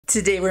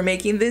Today we're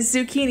making this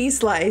zucchini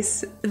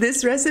slice.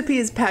 This recipe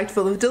is packed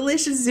full of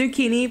delicious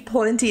zucchini,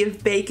 plenty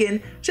of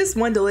bacon, just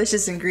one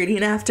delicious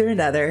ingredient after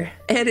another.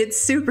 And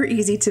it's super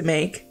easy to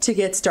make. To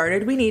get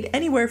started, we need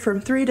anywhere from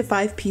 3 to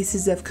 5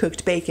 pieces of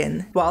cooked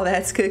bacon. While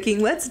that's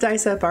cooking, let's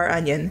dice up our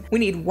onion. We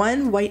need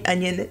 1 white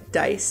onion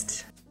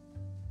diced.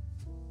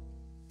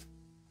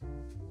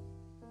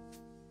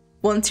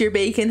 Once your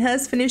bacon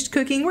has finished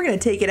cooking, we're going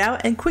to take it out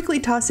and quickly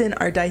toss in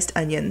our diced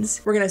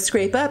onions. We're going to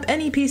scrape up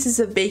any pieces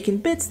of bacon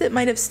bits that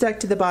might have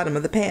stuck to the bottom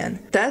of the pan.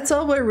 That's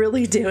all we're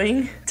really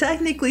doing.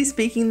 Technically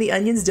speaking, the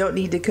onions don't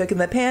need to cook in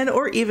the pan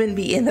or even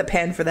be in the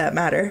pan for that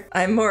matter.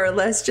 I'm more or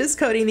less just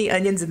coating the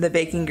onions in the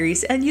bacon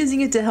grease and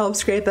using it to help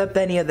scrape up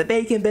any of the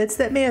bacon bits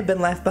that may have been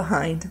left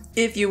behind.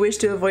 If you wish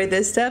to avoid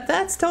this step,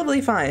 that's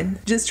totally fine.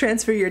 Just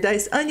transfer your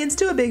diced onions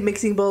to a big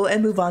mixing bowl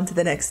and move on to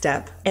the next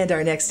step. And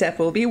our next step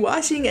will be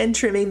washing and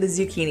trimming the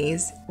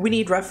zucchinis. We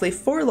need roughly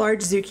 4 large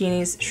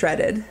zucchinis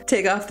shredded.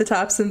 Take off the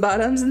tops and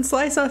bottoms and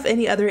slice off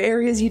any other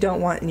areas you don't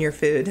want in your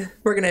food.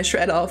 We're going to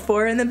shred all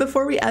 4, and then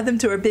before we add them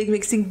to our big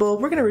mixing bowl,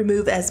 we're going to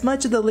remove as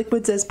much of the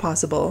liquids as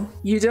possible.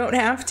 You don't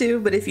have to,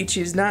 but if you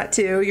choose not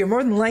to, you're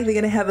more than likely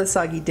going to have a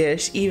soggy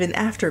dish even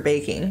after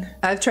baking.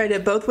 I've tried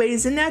it both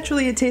ways, and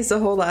naturally it tastes a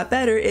whole lot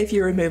better if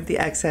you remove the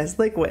excess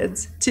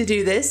liquids. To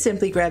do this,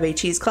 simply grab a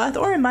cheesecloth,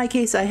 or in my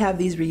case I have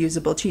these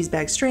reusable cheese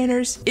bag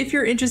strainers. If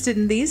you're interested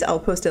in these, I'll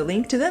post a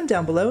link to them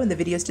down below in the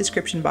video's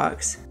description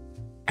box.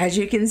 As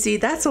you can see,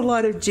 that's a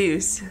lot of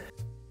juice.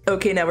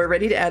 Okay, now we're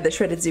ready to add the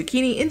shredded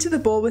zucchini into the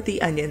bowl with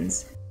the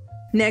onions.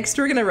 Next,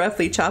 we're gonna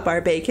roughly chop our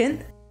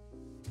bacon.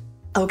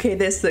 Okay,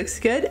 this looks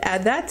good.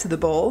 Add that to the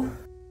bowl.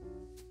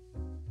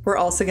 We're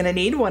also gonna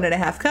need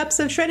 1.5 cups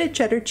of shredded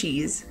cheddar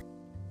cheese,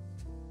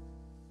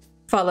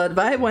 followed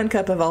by 1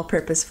 cup of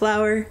all-purpose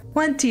flour,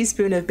 1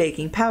 teaspoon of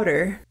baking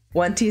powder,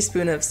 1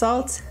 teaspoon of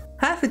salt,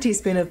 half a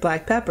teaspoon of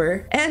black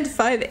pepper, and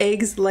 5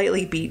 eggs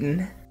lightly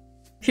beaten.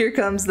 Here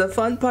comes the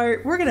fun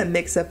part. We're gonna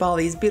mix up all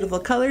these beautiful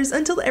colors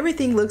until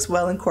everything looks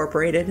well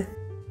incorporated.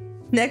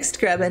 Next,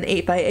 grab an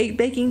 8x8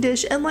 baking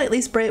dish and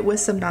lightly spray it with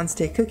some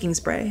nonstick cooking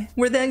spray.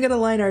 We're then gonna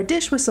line our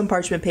dish with some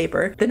parchment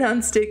paper. The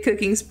nonstick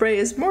cooking spray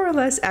is more or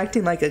less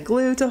acting like a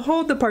glue to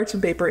hold the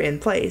parchment paper in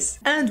place.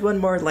 And 1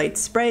 more light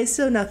spray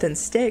so nothing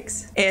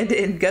sticks. And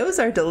in goes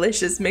our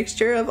delicious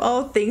mixture of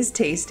all things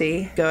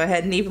tasty. Go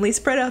ahead and evenly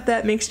spread out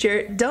that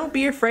mixture. Don't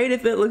be afraid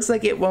if it looks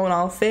like it won't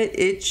all fit,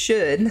 it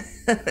should.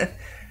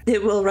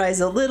 It will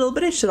rise a little,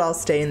 but it should all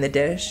stay in the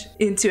dish.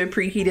 Into a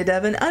preheated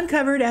oven,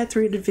 uncovered at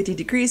 350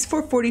 degrees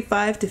for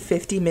 45 to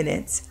 50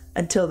 minutes,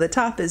 until the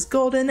top is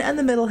golden and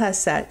the middle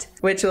has set,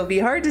 which will be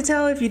hard to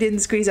tell if you didn't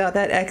squeeze out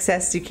that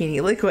excess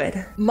zucchini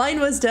liquid. Mine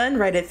was done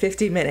right at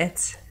 50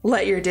 minutes.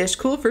 Let your dish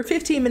cool for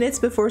 15 minutes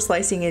before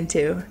slicing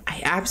into.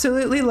 I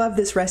absolutely love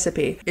this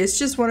recipe. It's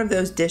just one of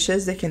those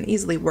dishes that can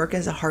easily work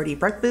as a hearty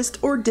breakfast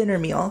or dinner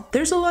meal.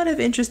 There's a lot of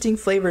interesting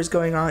flavors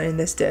going on in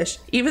this dish,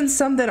 even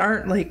some that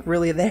aren't like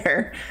really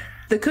there.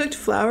 The cooked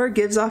flour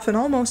gives off an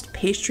almost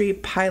pastry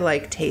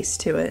pie-like taste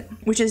to it,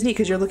 which is neat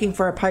because you're looking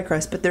for a pie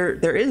crust, but there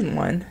isn't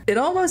one. It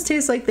almost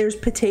tastes like there's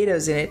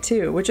potatoes in it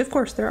too, which of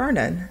course there are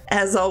none.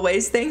 As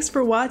always, thanks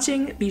for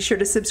watching. Be sure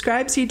to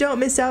subscribe so you don't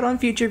miss out on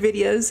future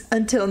videos.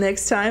 Until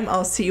next time,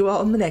 I'll see you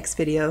all in the next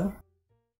video.